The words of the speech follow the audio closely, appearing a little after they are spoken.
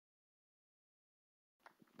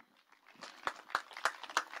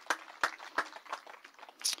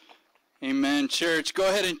Amen, church. Go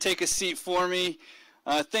ahead and take a seat for me.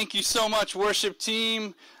 Thank you so much, worship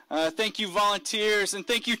team. Thank you, volunteers. And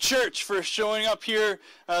thank you, church, for showing up here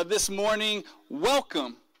this morning.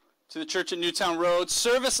 Welcome to the church at Newtown Road.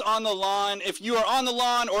 Service on the lawn. If you are on the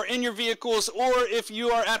lawn or in your vehicles, or if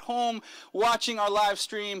you are at home watching our live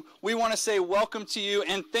stream, we want to say welcome to you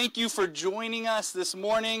and thank you for joining us this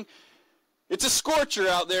morning. It's a scorcher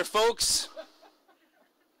out there, folks.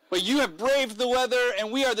 But you have braved the weather,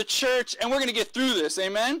 and we are the church, and we're going to get through this,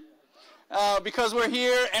 amen? Because we're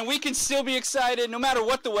here, and we can still be excited no matter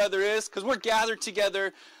what the weather is, because we're gathered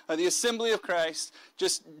together, the assembly of Christ,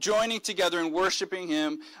 just joining together and worshiping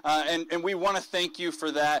Him, and we want to thank you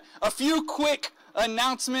for that. A few quick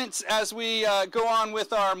announcements as we go on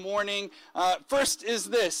with our morning. First is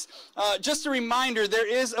this. Just a reminder, there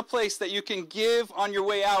is a place that you can give on your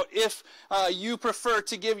way out if you prefer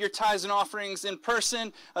to give your tithes and offerings in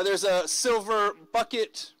person. There's a silver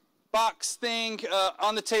bucket box thing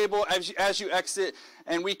on the table as you exit,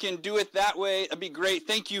 and we can do it that way. It'd be great.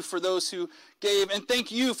 Thank you for those who gave, and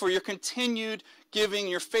thank you for your continued giving,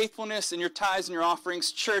 your faithfulness, and your tithes and your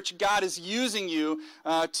offerings. Church, God is using you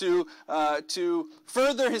to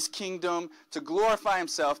further His kingdom, to glorify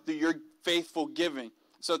Himself through your faithful giving.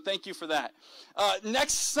 So thank you for that.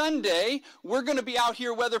 Next Sunday, we're going to be out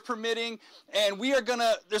here, weather permitting, and we are going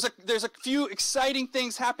to, there's a few exciting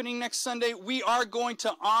things happening next Sunday. We are going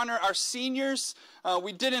to honor our seniors.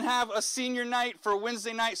 We didn't have a senior night for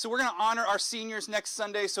Wednesday night, so we're going to honor our seniors next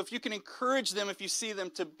Sunday. So if you can encourage them, if you see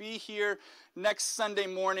them, to be here next Sunday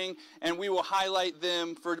morning, and we will highlight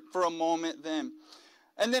them for a moment then.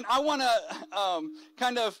 And then I want to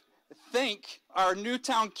kind of thank our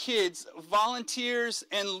Newtown kids, volunteers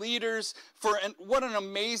and leaders, for what an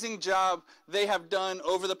amazing job they have done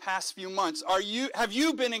over the past few months. Have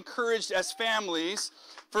you been encouraged as families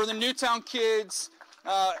for the Newtown kids?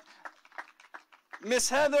 Miss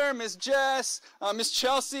Heather, Miss Jess, Miss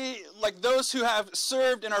Chelsea, like those who have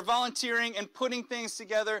served and are volunteering and putting things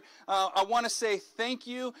together, I want to say thank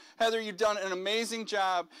you. Heather, you've done an amazing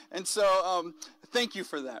job, and so thank you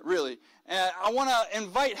for that, really. And I want to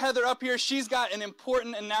invite Heather up here. She's got an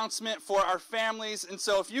important announcement for our families, and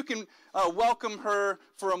so if you can welcome her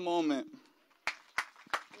for a moment.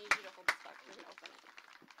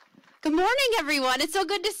 Good morning, everyone. It's so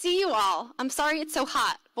good to see you all. I'm sorry it's so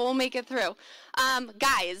hot, but we'll make it through.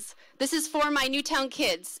 Guys, this is for my Newtown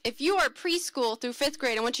kids. If you are preschool through 5th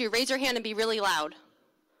grade, I want you to raise your hand and be really loud.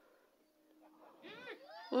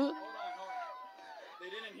 Hold on. They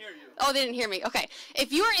didn't hear you. Oh, they didn't hear me. Okay.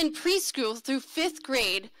 If you are in preschool through 5th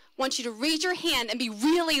grade, I want you to raise your hand and be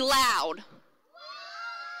really loud.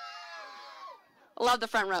 I love the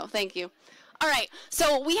front row. Thank you. All right,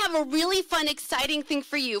 so we have a really fun, exciting thing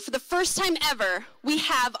for you. For the first time ever, we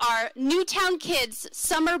have our Newtown Kids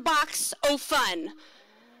Summer Box O Fun.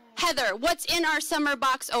 Heather, what's in our Summer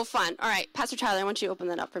Box O Fun? All right, Pastor Tyler, I want you to open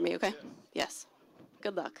that up for me, okay? Yes.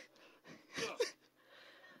 Good luck.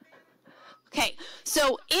 Okay,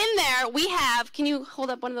 so in there we have, can you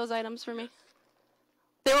hold up one of those items for me?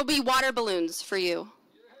 There will be water balloons for you.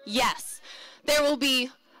 Yes. There will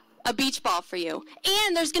be a beach ball for you.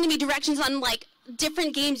 And there's going to be directions on like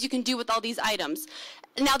different games you can do with all these items.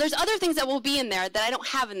 Now there's other things that will be in there that I don't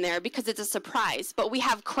have in there because it's a surprise. But we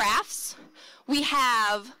have crafts. We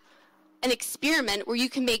have an experiment where you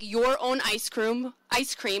can make your own ice cream.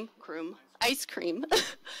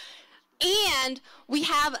 And we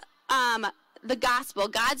have the gospel,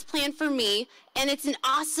 God's plan for me, and it's an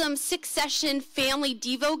awesome 6-session family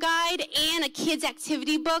Devo guide and a kids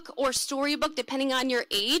activity book or storybook depending on your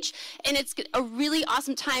age, and it's a really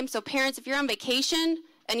awesome time. So parents, if you're on vacation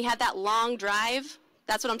and you have that long drive,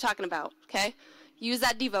 that's what I'm talking about, okay? Use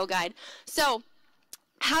that Devo guide. So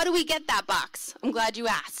how do we get that box? I'm glad you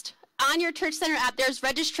asked. On your Church Center app, there's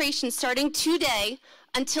registration starting today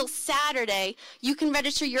until Saturday. You can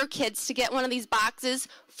register your kids to get one of these boxes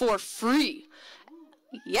for free.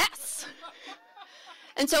 Yes.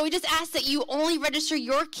 And so we just ask that you only register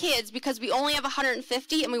your kids because we only have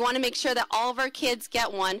 150 and we want to make sure that all of our kids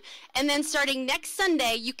get one. And then starting next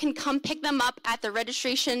Sunday, you can come pick them up at the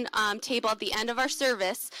registration table at the end of our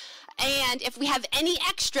service. And if we have any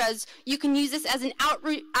extras, you can use this as an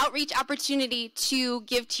outreach opportunity to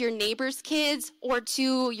give to your neighbors' kids or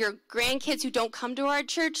to your grandkids who don't come to our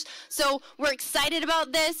church. So we're excited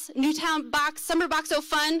about this. Newtown Box, Summer Box O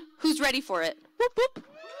Fun. Who's ready for it? Whoop, whoop.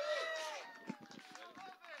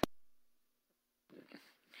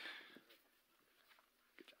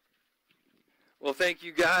 Well, thank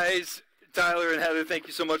you guys. Tyler and Heather, thank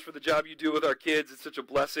you so much for the job you do with our kids. It's such a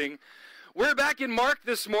blessing. We're back in Mark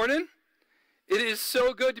this morning. It is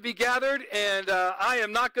so good to be gathered, and I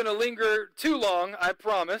am not going to linger too long, I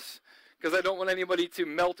promise, because I don't want anybody to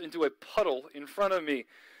melt into a puddle in front of me.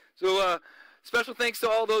 So special thanks to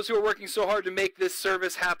all those who are working so hard to make this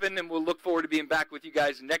service happen, and we'll look forward to being back with you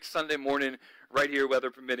guys next Sunday morning right here,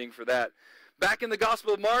 weather permitting, for that. Back in the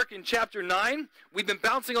Gospel of Mark in chapter 9, we've been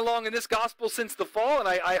bouncing along in this gospel since the fall, and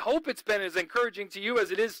I hope it's been as encouraging to you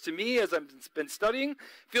as it is to me as I've been studying.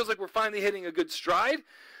 Feels like we're finally hitting a good stride.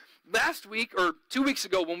 Last week, or 2 weeks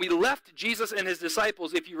ago, when we left Jesus and his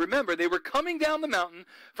disciples, if you remember, they were coming down the mountain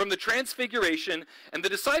from the Transfiguration, and the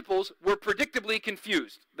disciples were predictably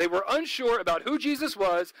confused. They were unsure about who Jesus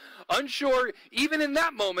was, unsure, even in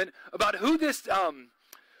that moment, about who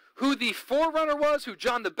the forerunner was, who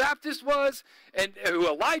John the Baptist was, and who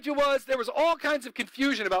Elijah was. There was all kinds of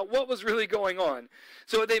confusion about what was really going on.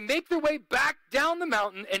 So they make their way back down the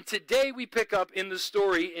mountain, and today we pick up in the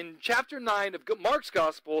story in chapter 9 of Mark's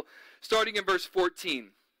Gospel, starting in verse 14.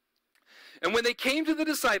 And when they came to the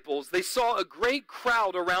disciples, they saw a great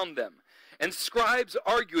crowd around them, and scribes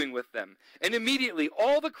arguing with them. And immediately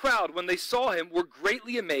all the crowd, when they saw him, were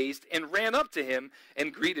greatly amazed, and ran up to him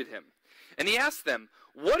and greeted him. And he asked them,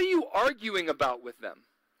 "What are you arguing about with them?"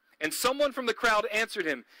 And someone from the crowd answered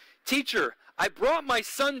him, "Teacher, I brought my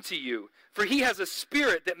son to you, for he has a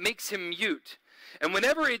spirit that makes him mute. And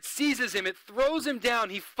whenever it seizes him, it throws him down.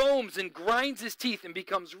 He foams and grinds his teeth and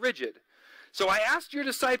becomes rigid. So I asked your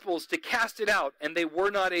disciples to cast it out, and they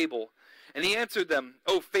were not able." And he answered them,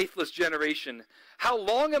 "O faithless generation, how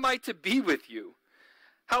long am I to be with you?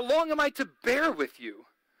 How long am I to bear with you?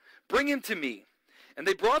 Bring him to me." And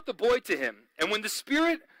they brought the boy to him. And when the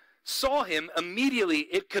spirit saw him, immediately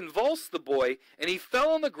it convulsed the boy, and he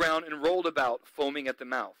fell on the ground and rolled about, foaming at the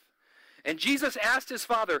mouth. And Jesus asked his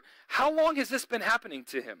father, "How long has this been happening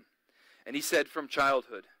to him?" And he said, "From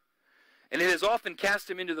childhood. And it has often cast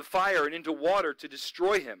him into the fire and into water to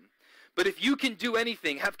destroy him. But if you can do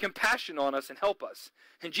anything, have compassion on us and help us."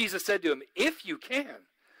 And Jesus said to him, "If you can,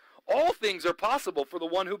 all things are possible for the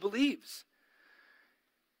one who believes."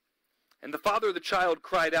 And the father of the child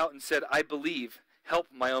cried out and said, "I believe,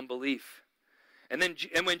 help my unbelief." And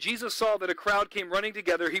when Jesus saw that a crowd came running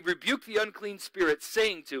together, he rebuked the unclean spirit,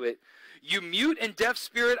 saying to it, "You mute and deaf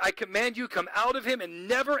spirit, I command you, come out of him and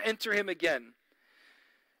never enter him again."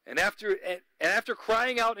 And after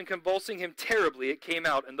crying out and convulsing him terribly, it came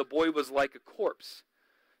out, and the boy was like a corpse,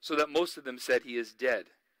 so that most of them said, "He is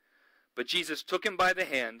dead." But Jesus took him by the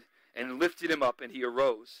hand and lifted him up, and he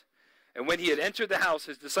arose. And when he had entered the house,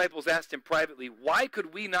 his disciples asked him privately, "Why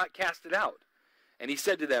could we not cast it out?" And he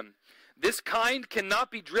said to them, "This kind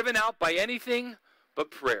cannot be driven out by anything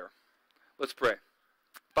but prayer." Let's pray.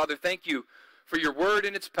 Father, thank you for your word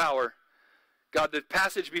and its power. God, the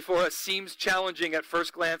passage before us seems challenging at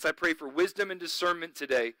first glance. I pray for wisdom and discernment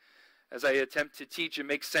today as I attempt to teach and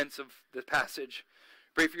make sense of the passage.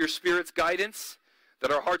 Pray for your Spirit's guidance,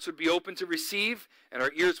 that our hearts would be open to receive and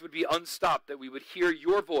our ears would be unstopped, that we would hear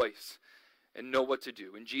your voice and know what to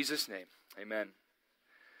do. In Jesus' name, amen.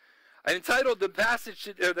 I entitled the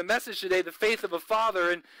message today, "The Faith of a Father,"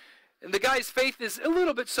 and the guy's faith is a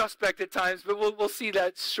little bit suspect at times, but we'll see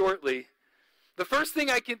that shortly. The first thing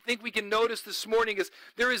I think we can notice this morning is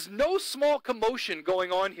there is no small commotion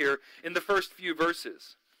going on here in the first few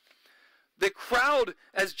verses. The crowd,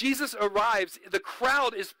 as Jesus arrives, the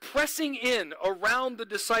crowd is pressing in around the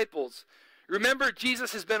disciples. Remember,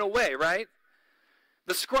 Jesus has been away, right?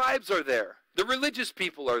 The scribes are there. The religious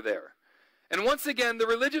people are there. And once again, the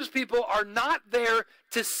religious people are not there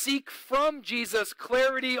to seek from Jesus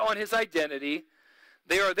clarity on his identity.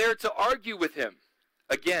 They are there to argue with him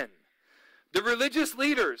again. The religious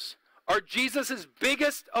leaders are Jesus'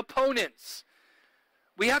 biggest opponents.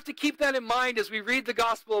 We have to keep that in mind as we read the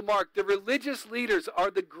Gospel of Mark. The religious leaders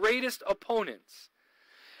are the greatest opponents.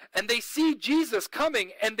 And they see Jesus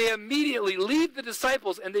coming, and they immediately leave the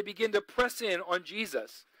disciples, and they begin to press in on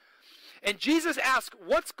Jesus. And Jesus asks,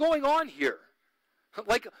 "What's going on here?"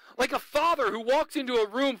 Like a father who walks into a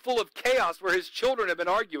room full of chaos where his children have been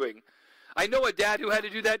arguing. I know a dad who had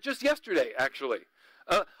to do that just yesterday, actually.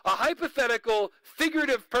 A hypothetical,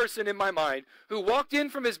 figurative person in my mind who walked in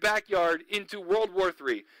from his backyard into World War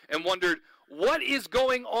III and wondered, "What is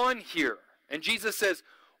going on here?" And Jesus says,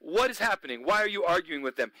 "What is happening? Why are you arguing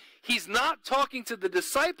with them?" He's not talking to the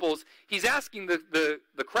disciples. He's asking the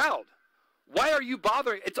crowd, "Why are you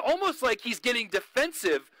bothering?" It's almost like he's getting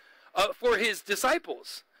defensive for his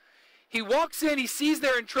disciples. He walks in, he sees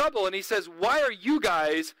they're in trouble, and he says, "Why are you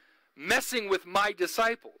guys messing with my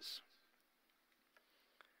disciples?"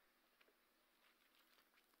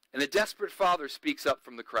 And a desperate father speaks up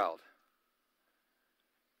from the crowd.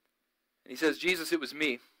 And he says, "Jesus, it was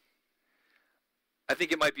me. I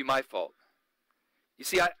think it might be my fault. You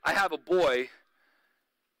see, I have a boy,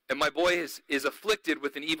 and my boy is afflicted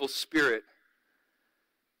with an evil spirit.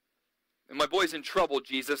 And my boy's in trouble,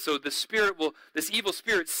 Jesus. So this evil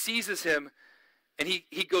spirit seizes him, and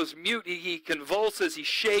he goes mute. He convulses, he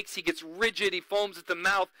shakes, he gets rigid, he foams at the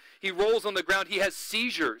mouth, he rolls on the ground, he has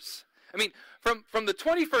seizures. I mean, from the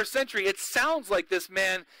 21st century, it sounds like this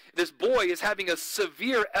boy is having a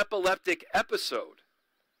severe epileptic episode.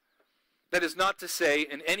 That is not to say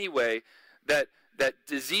in any way that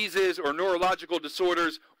diseases or neurological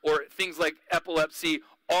disorders or things like epilepsy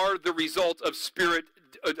are the result of spirit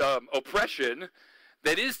oppression.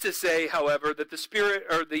 That is to say, however, that the spirit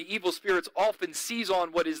or the evil spirits often seize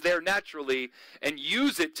on what is there naturally and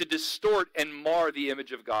use it to distort and mar the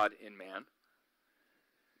image of God in man.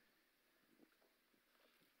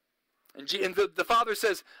 And the father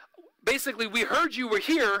says, basically, we heard you were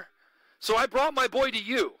here, so I brought my boy to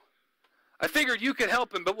you. I figured you could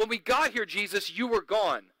help him, but when we got here, Jesus, you were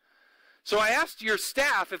gone. So I asked your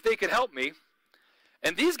staff if they could help me,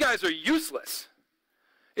 and these guys are useless.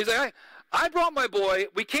 He's like, I brought my boy,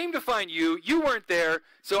 we came to find you, you weren't there,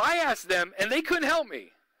 so I asked them, and they couldn't help me.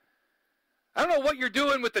 I don't know what you're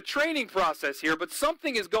doing with the training process here, but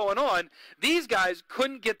something is going on. These guys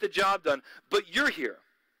couldn't get the job done, but you're here.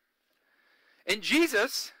 And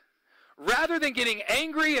Jesus, rather than getting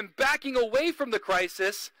angry and backing away from the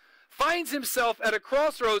crisis, finds himself at a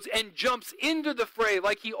crossroads and jumps into the fray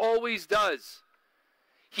like he always does.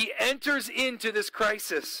 He enters into this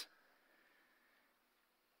crisis.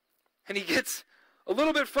 And he gets a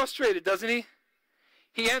little bit frustrated, doesn't he?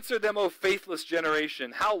 He answered them, "O faithless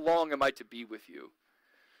generation, how long am I to be with you?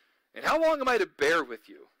 And how long am I to bear with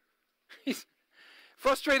you?" He's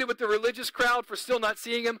frustrated with the religious crowd for still not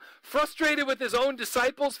seeing him. Frustrated with his own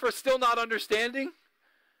disciples for still not understanding.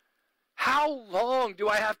 How long do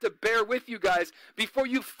I have to bear with you guys before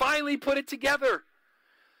you finally put it together?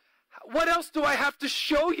 What else do I have to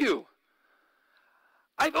show you?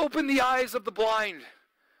 I've opened the eyes of the blind.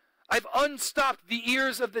 I've unstopped the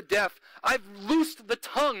ears of the deaf. I've loosed the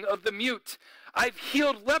tongue of the mute. I've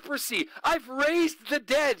healed leprosy. I've raised the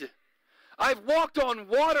dead. I've walked on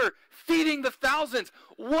water, feeding the thousands.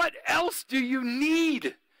 What else do you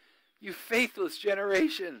need, you faithless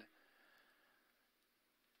generation?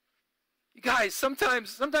 You guys,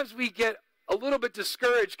 sometimes we get a little bit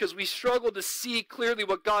discouraged because we struggle to see clearly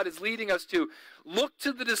what God is leading us to. Look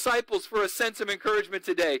to the disciples for a sense of encouragement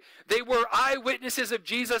today. They were eyewitnesses of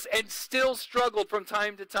Jesus and still struggled from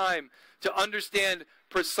time to time to understand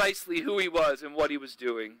precisely who he was and what he was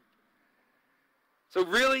doing. So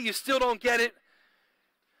really, you still don't get it?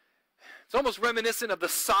 It's almost reminiscent of the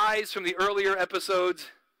sighs from the earlier episodes.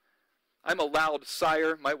 I'm a loud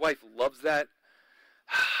sigher. My wife loves that.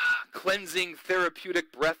 Cleansing,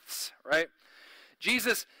 therapeutic breaths, right?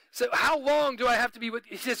 Jesus said, how long do I have to be with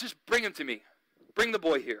you? He says, just bring him to me. Bring the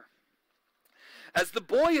boy here. As the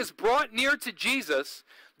boy is brought near to Jesus,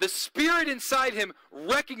 the spirit inside him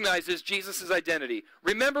recognizes Jesus' identity.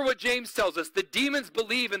 Remember what James tells us. The demons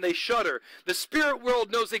believe and they shudder. The spirit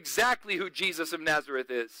world knows exactly who Jesus of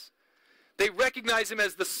Nazareth is. They recognize him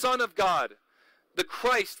as the Son of God, the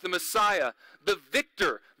Christ, the Messiah, the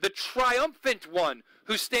victor, the triumphant one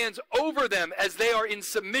who stands over them as they are in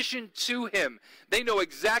submission to him. They know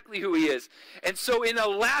exactly who he is. And so in a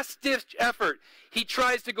last-ditch effort, he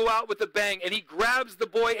tries to go out with a bang, and he grabs the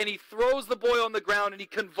boy, and he throws the boy on the ground, and he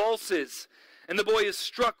convulses. And the boy is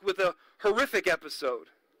struck with a horrific episode.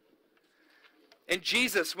 And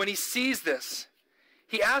Jesus, when he sees this,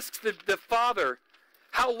 he asks the father,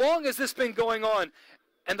 how long has this been going on?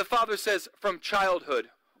 And the father says, from childhood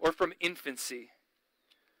or from infancy.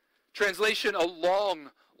 Translation, a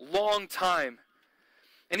long, long time.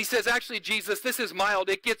 And he says, actually, Jesus, this is mild.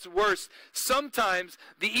 It gets worse. Sometimes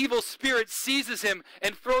the evil spirit seizes him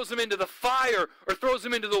and throws him into the fire or throws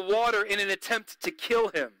him into the water in an attempt to kill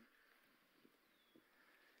him.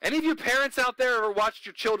 Any of you parents out there ever watched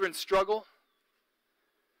your children struggle?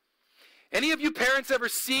 Any of you parents ever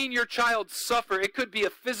seen your child suffer? It could be a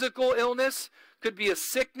physical illness, could be a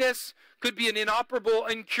sickness, could be an inoperable,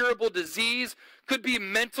 incurable disease, could be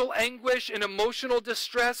mental anguish and emotional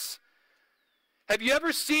distress. Have you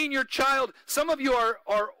ever seen your child? Some of you are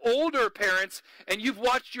older parents, and you've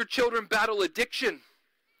watched your children battle addiction.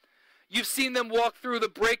 You've seen them walk through the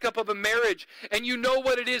breakup of a marriage, and you know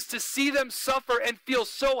what it is to see them suffer and feel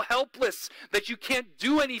so helpless that you can't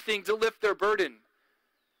do anything to lift their burden.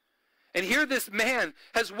 And here this man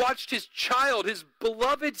has watched his child, his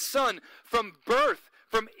beloved son, from birth,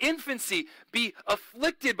 from infancy, be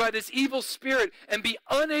afflicted by this evil spirit and be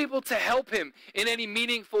unable to help him in any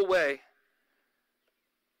meaningful way.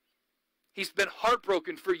 He's been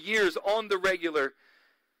heartbroken for years on the regular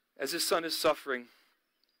as his son is suffering.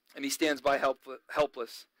 And he stands by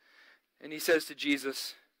helpless. And he says to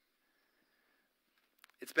Jesus,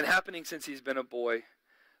 it's been happening since he's been a boy,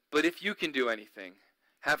 but if you can do anything,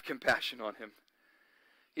 have compassion on him.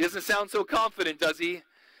 He doesn't sound so confident, does he?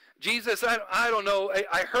 Jesus, I don't know.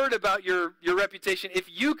 I heard about your reputation. If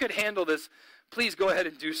you could handle this, please go ahead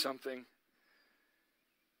and do something.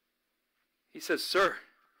 He says, sir,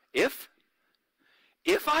 if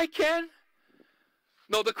I can?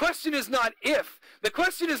 No, the question is not if. The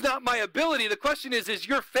question is not my ability. The question is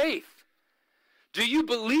your faith? Do you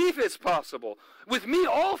believe it's possible? With me,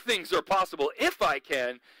 all things are possible. If I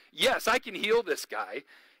can, yes, I can heal this guy.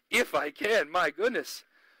 If I can, my goodness.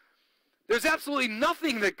 There's absolutely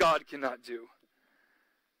nothing that God cannot do.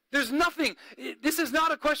 There's nothing. This is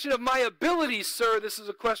not a question of my ability, sir. This is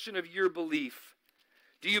a question of your belief.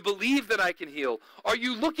 Do you believe that I can heal? Are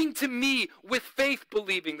you looking to me with faith,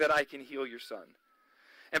 believing that I can heal your son?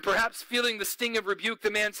 And perhaps feeling the sting of rebuke, the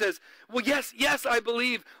man says, well, yes, I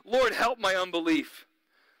believe. Lord, help my unbelief.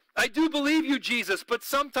 I do believe you, Jesus, but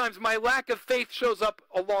sometimes my lack of faith shows up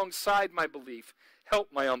alongside my belief.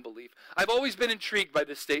 Help my unbelief. I've always been intrigued by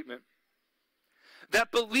this statement.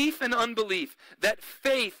 That belief and unbelief, that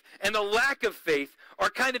faith and a lack of faith are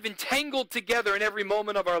kind of entangled together in every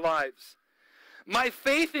moment of our lives. My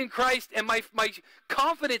faith in Christ and my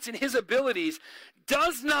confidence in his abilities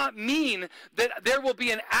does not mean that there will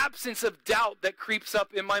be an absence of doubt that creeps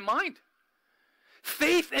up in my mind.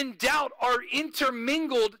 Faith and doubt are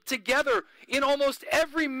intermingled together in almost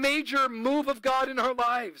every major move of God in our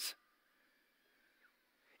lives.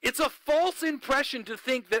 It's a false impression to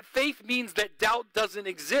think that faith means that doubt doesn't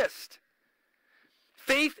exist.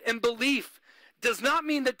 Faith and belief does not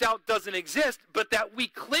mean that doubt doesn't exist, but that we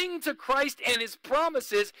cling to Christ and his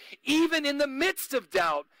promises even in the midst of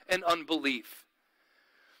doubt and unbelief.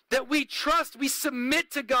 That we trust, we submit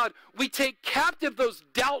to God, we take captive those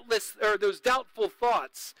doubtful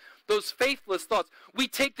thoughts, those faithless thoughts. We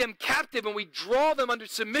take them captive and we draw them under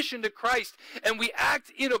submission to Christ, and we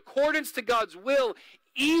act in accordance to God's will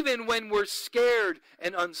even when we're scared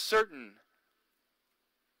and uncertain.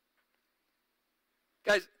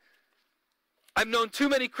 Guys, I've known too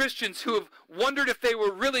many Christians who have wondered if they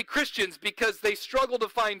were really Christians because they struggle to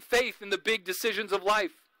find faith in the big decisions of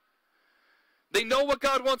life. They know what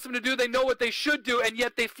God wants them to do, they know what they should do, and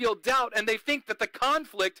yet they feel doubt, and they think that the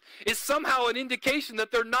conflict is somehow an indication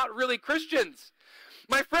that they're not really Christians.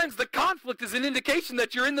 My friends, the conflict is an indication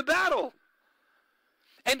that you're in the battle.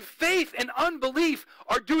 And faith and unbelief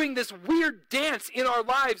are doing this weird dance in our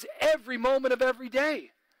lives every moment of every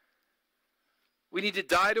day. We need to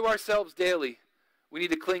die to ourselves daily. We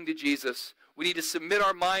need to cling to Jesus. We need to submit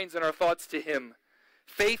our minds and our thoughts to him.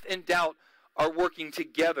 Faith and doubt are working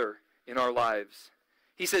together in our lives.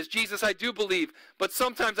 He says, Jesus, I do believe, but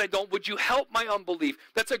sometimes I don't. Would you help my unbelief?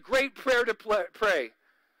 That's a great prayer to pray.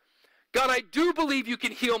 God, I do believe you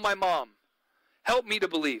can heal my mom. Help me to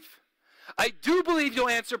believe. I do believe you'll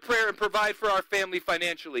answer prayer and provide for our family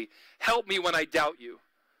financially. Help me when I doubt you.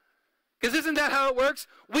 Because isn't that how it works?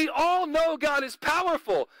 We all know God is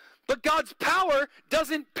powerful, but God's power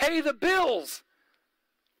doesn't pay the bills.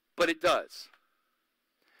 But it does.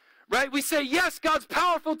 Right? We say, yes, God's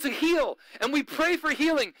powerful to heal, and we pray for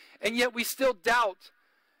healing, and yet we still doubt.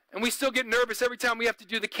 And we still get nervous every time we have to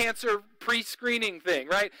do the cancer pre-screening thing,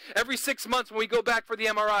 right? Every 6 months when we go back for the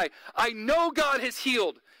MRI. I know God has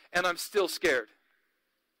healed, and I'm still scared.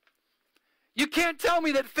 You can't tell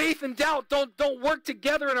me that faith and doubt don't work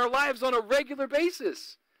together in our lives on a regular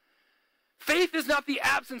basis. Faith is not the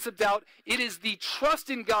absence of doubt. It is the trust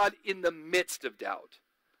in God in the midst of doubt.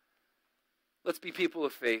 Let's be people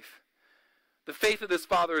of faith. The faith of this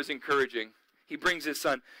father is encouraging. He brings his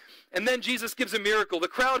son. And then Jesus gives a miracle. The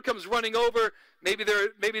crowd comes running over. Maybe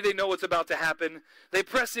they know what's about to happen. They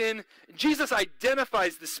press in. Jesus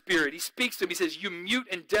identifies the spirit. He speaks to him. He says, you mute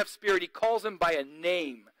and deaf spirit. He calls him by a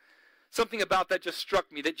name. Something about that just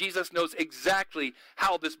struck me, that Jesus knows exactly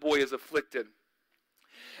how this boy is afflicted.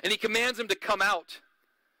 And he commands him to come out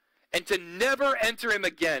and to never enter him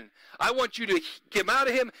again. I want you to come out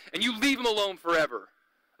of him and you leave him alone forever.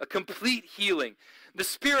 A complete healing. The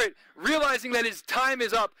spirit, realizing that his time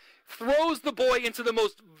is up, throws the boy into the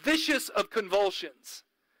most vicious of convulsions.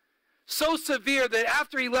 So severe that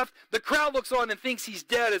after he left, the crowd looks on and thinks he's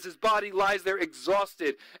dead as his body lies there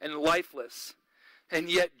exhausted and lifeless. And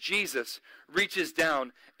yet Jesus reaches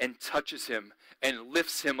down and touches him and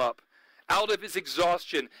lifts him up out of his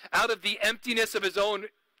exhaustion, out of the emptiness of his own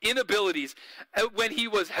inabilities. When he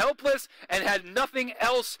was helpless and had nothing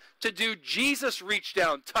else to do, Jesus reached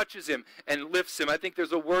down, touches him, and lifts him. I think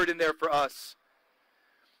there's a word in there for us.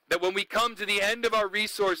 That when we come to the end of our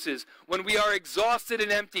resources, when we are exhausted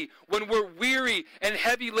and empty, when we're weary and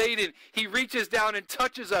heavy laden, he reaches down and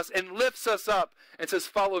touches us and lifts us up and says,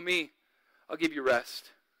 follow me, I'll give you rest.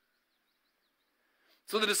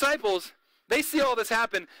 So the disciples, they see all this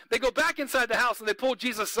happen. They go back inside the house and they pull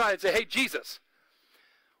Jesus aside and say, hey, Jesus,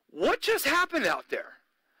 what just happened out there?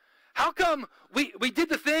 How come we did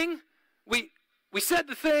the thing, we said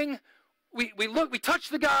the thing, we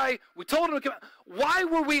touched the guy, we told him to come out. Why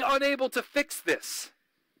were we unable to fix this?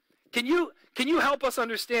 Can you help us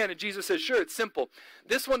understand? And Jesus says, sure, it's simple.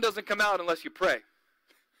 This one doesn't come out unless you pray.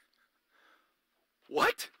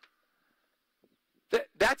 What?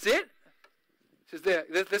 That's it? He says,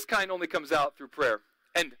 this kind only comes out through prayer.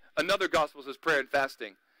 And another gospel says prayer and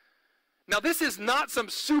fasting. Now this is not some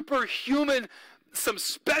superhuman, some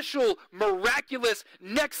special, miraculous,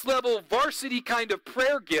 next level varsity kind of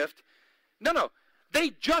prayer gift. No.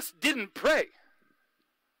 They just didn't pray.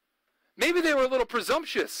 Maybe they were a little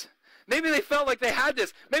presumptuous. Maybe they felt like they had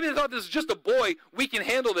this. Maybe they thought this is just a boy. We can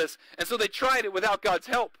handle this. And so they tried it without God's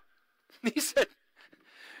help. He said,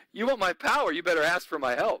 you want my power, you better ask for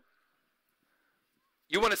my help.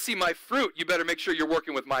 You want to see my fruit, you better make sure you're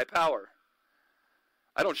working with my power.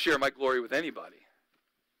 I don't share my glory with anybody.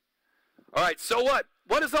 All right, so what?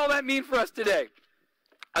 What does all that mean for us today?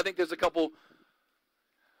 I think there's a couple.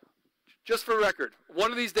 Just for record,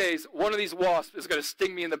 one of these days, one of these wasps is going to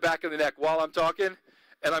sting me in the back of the neck while I'm talking,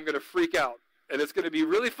 and I'm going to freak out. And it's going to be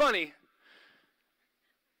really funny,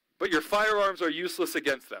 but your firearms are useless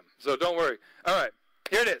against them. So don't worry. All right,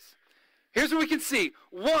 here it is. Here's what we can see.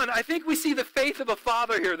 One, I think we see the faith of a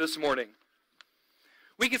father here this morning.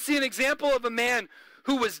 We can see an example of a man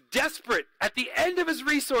who was desperate at the end of his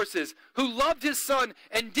resources, who loved his son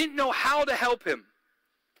and didn't know how to help him.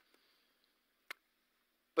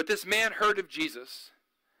 But this man heard of Jesus,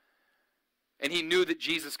 and he knew that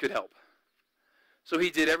Jesus could help. So he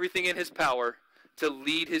did everything in his power to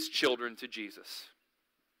lead his children to Jesus.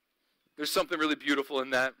 There's something really beautiful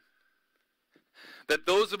in that. That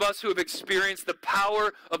those of us who have experienced the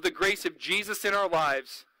power of the grace of Jesus in our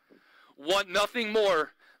lives want nothing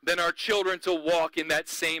more than our children to walk in that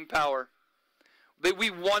same power. That we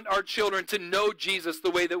want our children to know Jesus the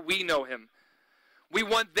way that we know him. We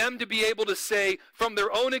want them to be able to say from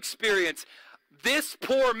their own experience, this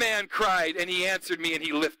poor man cried and he answered me and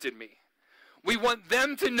he lifted me. We want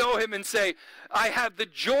them to know him and say, I have the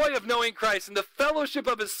joy of knowing Christ and the fellowship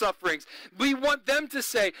of his sufferings. We want them to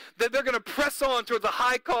say that they're going to press on toward the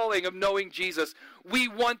high calling of knowing Jesus. We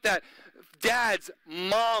want that. Dads,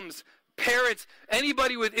 moms, parents,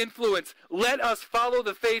 anybody with influence, let us follow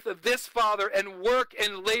the faith of this father and work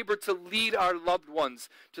and labor to lead our loved ones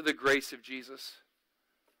to the grace of Jesus.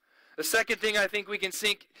 The second thing I think we can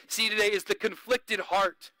see today is the conflicted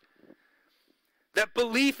heart. That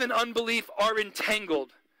belief and unbelief are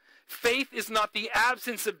entangled. Faith is not the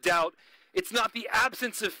absence of doubt. It's not the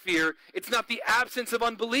absence of fear. It's not the absence of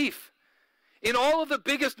unbelief. In all of the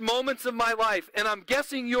biggest moments of my life, and I'm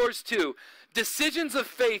guessing yours too, decisions of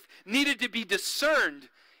faith needed to be discerned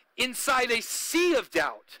inside a sea of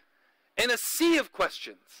doubt and a sea of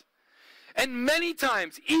questions. And many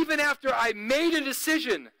times, even after I made a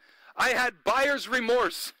decision, I had buyer's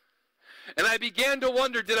remorse. And I began to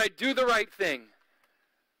wonder, did I do the right thing?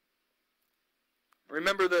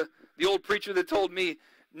 Remember the old preacher that told me,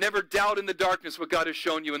 never doubt in the darkness what God has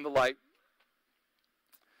shown you in the light.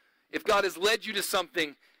 If God has led you to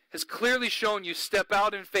something, has clearly shown you, step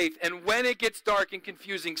out in faith. And when it gets dark and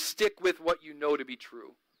confusing, stick with what you know to be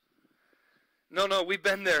true. No, we've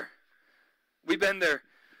been there. We've been there.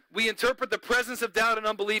 We interpret the presence of doubt and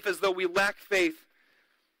unbelief as though we lack faith.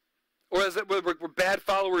 Or as we're bad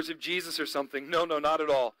followers of Jesus or something. No, not at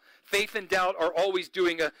all. Faith and doubt are always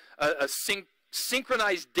doing a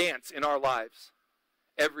synchronized dance in our lives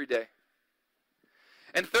every day.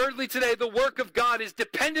 And thirdly today, the work of God is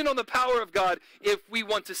dependent on the power of God if we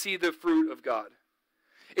want to see the fruit of God.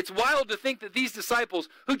 It's wild to think that these disciples,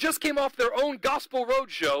 who just came off their own gospel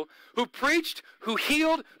roadshow, who preached, who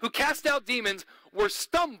healed, who cast out demons, were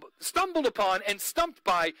stumbled upon and stumped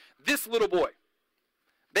by this little boy.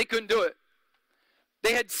 They couldn't do it.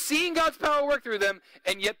 They had seen God's power work through them,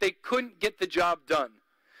 and yet they couldn't get the job done.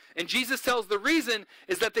 And Jesus tells the reason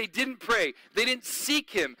is that they didn't pray. They didn't seek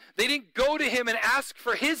him. They didn't go to him and ask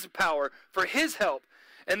for his power, for his help.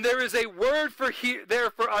 And there is a word there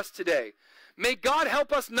for us today. May God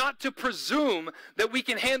help us not to presume that we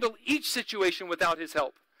can handle each situation without his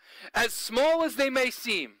help. As small as they may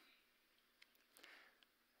seem,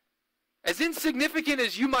 As insignificant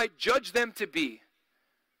as you might judge them to be,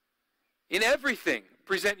 in everything,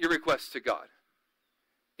 present your requests to God.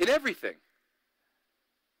 In everything.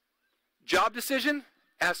 Job decision?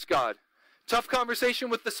 Ask God. Tough conversation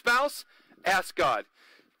with the spouse? Ask God.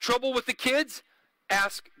 Trouble with the kids?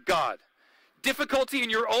 Ask God. Difficulty in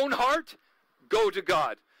your own heart? Go to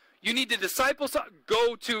God. You need to disciple someone?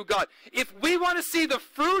 Go to God. If we want to see the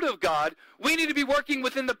fruit of God, we need to be working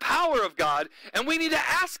within the power of God, and we need to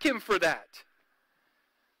ask Him for that.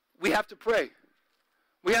 We have to pray.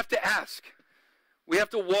 We have to ask. We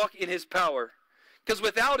have to walk in His power. Because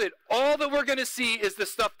without it, all that we're going to see is the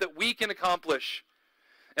stuff that we can accomplish.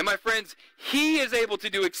 And my friends, He is able to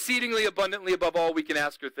do exceedingly abundantly above all we can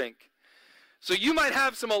ask or think. So you might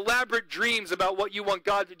have some elaborate dreams about what you want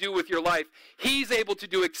God to do with your life. He's able to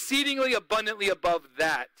do exceedingly abundantly above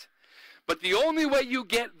that. But the only way you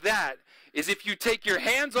get that is if you take your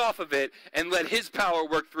hands off of it and let His power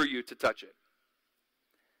work through you to touch it.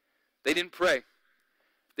 They didn't pray.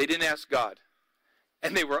 They didn't ask God.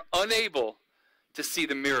 And they were unable to see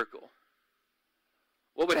the miracle.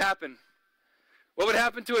 What would happen? What would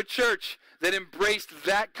happen to a church that embraced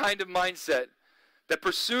that kind of mindset? That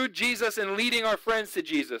pursued Jesus and leading our friends to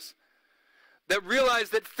Jesus. That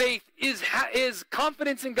realized that faith is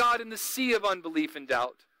confidence in God in the sea of unbelief and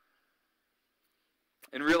doubt.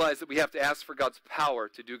 And realized that we have to ask for God's power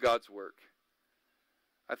to do God's work.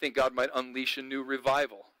 I think God might unleash a new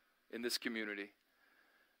revival in this community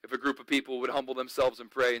if a group of people would humble themselves and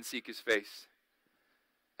pray and seek His face.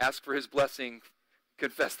 Ask for His blessing,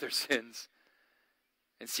 confess their sins,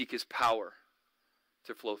 and seek His power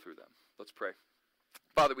to flow through them. Let's pray.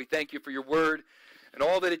 Father, we thank You for Your word and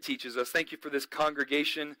all that it teaches us. Thank You for this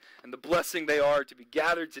congregation and the blessing they are to be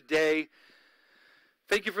gathered today.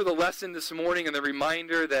 Thank You for the lesson this morning and the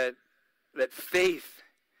reminder that faith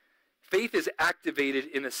is activated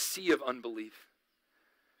in a sea of unbelief.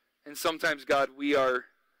 And sometimes, God, we are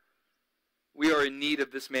in need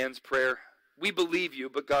of this man's prayer. We believe You,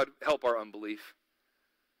 but God, help our unbelief.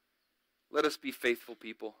 Let us be faithful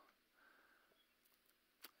people.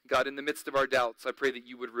 God, in the midst of our doubts, I pray that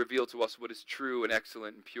You would reveal to us what is true and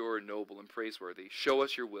excellent and pure and noble and praiseworthy. Show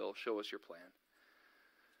us Your will. Show us Your plan.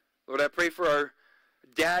 Lord, I pray for our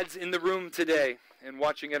dads in the room today and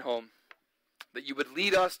watching at home, that You would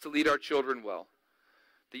lead us to lead our children well.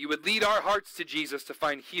 That You would lead our hearts to Jesus to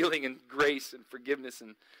find healing and grace and forgiveness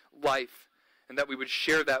and life, and that we would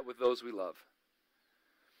share that with those we love.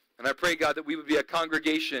 And I pray, God, that we would be a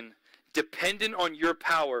congregation dependent on Your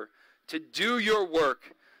power to do Your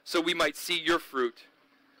work so we might see Your fruit.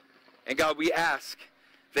 And God, we ask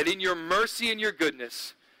that in Your mercy and Your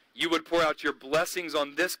goodness, You would pour out Your blessings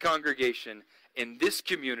on this congregation, in this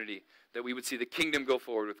community, that we would see the kingdom go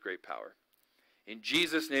forward with great power. In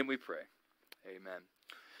Jesus' name we pray. Amen.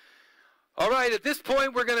 All right, at this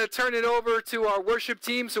point, we're going to turn it over to our worship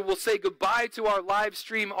team, so we'll say goodbye to our live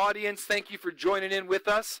stream audience. Thank you for joining in with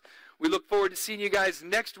us. We look forward to seeing you guys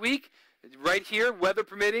next week, right here, weather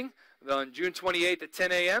permitting, on June 28th at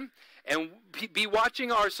 10 a.m., and be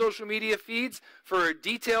watching our social media feeds for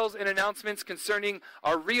details and announcements concerning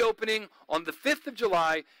our reopening on the 5th of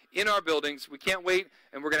July in our buildings. We can't wait,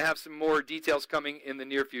 and we're going to have some more details coming in the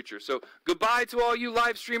near future. So goodbye to all you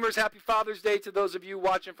live streamers. Happy Father's Day to those of you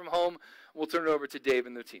watching from home. We'll turn it over to Dave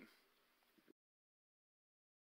and the team.